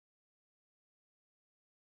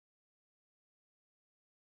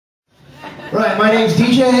Right, my name's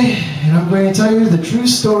DJ, and I'm going to tell you the true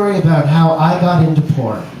story about how I got into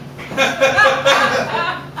porn.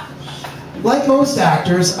 Like most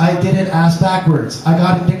actors, I did it ass backwards. I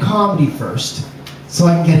got into comedy first, so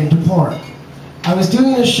I can get into porn. I was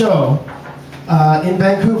doing a show in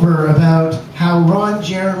Vancouver about how Ron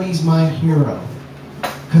Jeremy's my hero.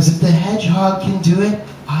 Because if the hedgehog can do it,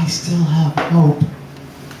 I still have hope.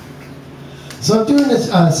 So I'm doing this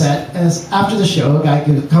set, and after the show, a guy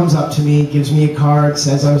comes up to me, gives me a card,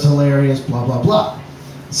 says I was hilarious, blah, blah, blah.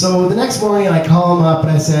 So the next morning, I call him up,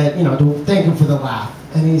 and I said, you know, to thank him for the laugh.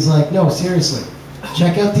 And he's like, no, seriously,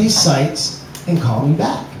 check out these sites and call me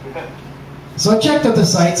back. So I checked out the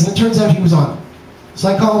sites, and it turns out he was on them. So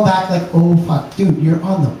I call him back like, oh, fuck, dude, you're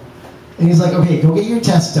on them. And he's like, okay, go get your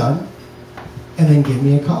test done, and then give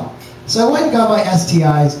me a call. So I went and got my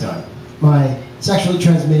STIs done, my sexually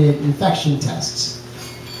transmitted infection tests.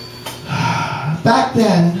 Back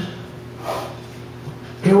then,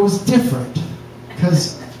 it was different,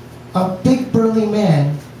 because a big burly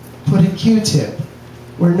man put a Q-tip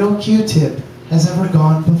where no Q-tip has ever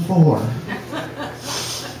gone before.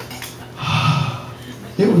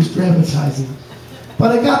 It was dramatizing.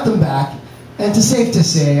 But I got them back, and safe to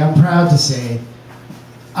say, I'm proud to say,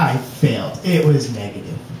 I failed. It was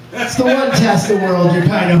negative. It's the one test in the world you're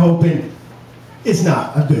kind of hoping it's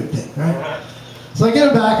not a good thing, right? So I get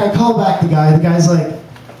him back, I call back the guy. The guy's like,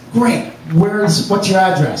 great, what's your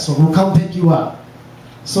address? So we'll come pick you up.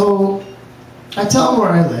 So I tell him where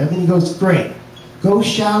I live, and he goes, great, go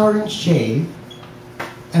shower and shave,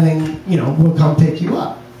 and then, you know, we'll come pick you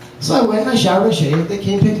up. So I went and I showered and shaved. They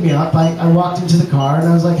came pick me up. I walked into the car, and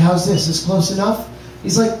I was like, how's this? Is this close enough?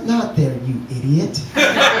 He's like, not there, you idiot.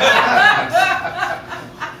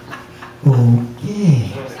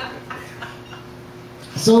 Okay.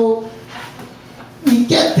 So we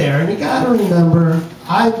get there, and you gotta remember,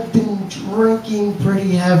 I've been drinking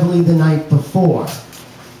pretty heavily the night before.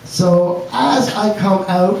 So as I come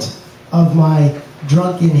out of my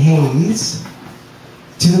drunken haze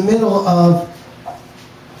to the middle of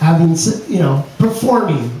having, you know,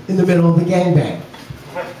 performing in the middle of the gangbang.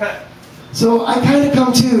 So I kind of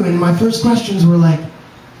come to, and my first questions were like,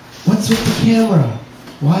 what's with the camera?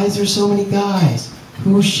 Why is there so many guys?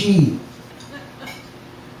 Who's she?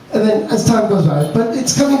 And then as time goes by, but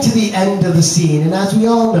it's coming to the end of the scene, and as we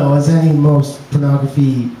all know, as most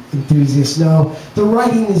pornography enthusiasts know, the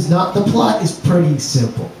writing is not, the plot is pretty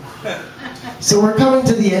simple. So we're coming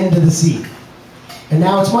to the end of the scene. And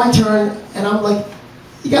now it's my turn, and I'm like,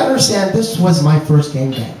 you gotta understand, this was my first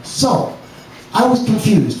gangbang. So, I was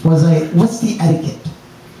confused. What's the etiquette?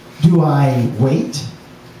 Do I wait?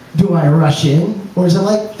 Do I rush in? Or is it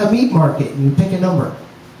like a meat market and you pick a number?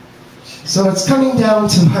 So it's coming down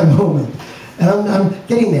to my moment. And I'm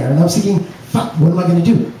getting there, and I'm thinking, fuck, what am I gonna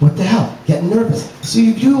do? What the hell? Getting nervous. So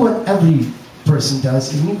you do what every person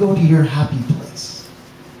does, and you go to your happy place.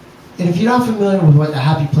 And if you're not familiar with what a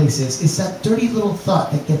happy place is, it's that dirty little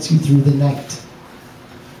thought that gets you through the night.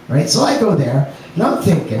 Right? So I go there, and I'm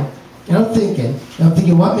thinking,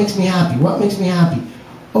 what makes me happy? What makes me happy?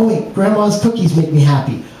 Oh wait, grandma's cookies make me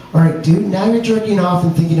happy. All right, dude, now you're jerking off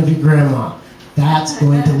and thinking of your grandma. That's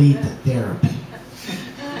going to lead to therapy.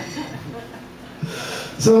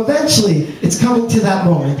 So eventually, it's coming to that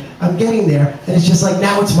moment. I'm getting there, and it's just like,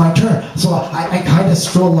 now it's my turn. So I kind of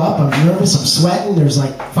stroll up, I'm nervous, I'm sweating, there's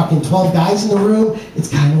like fucking 12 guys in the room. It's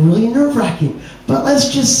kind of really nerve-wracking. But let's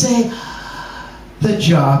just say, the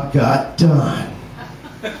job got done.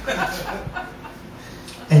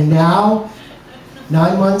 And now,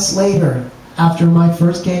 9 months later, after my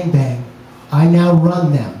first gangbang, I now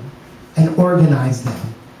run them and organize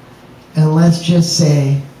them. And let's just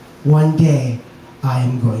say, one day, I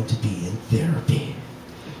am going to be in therapy.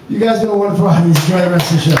 You guys have been a wonderful audience. Enjoy the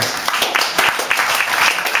rest of the show.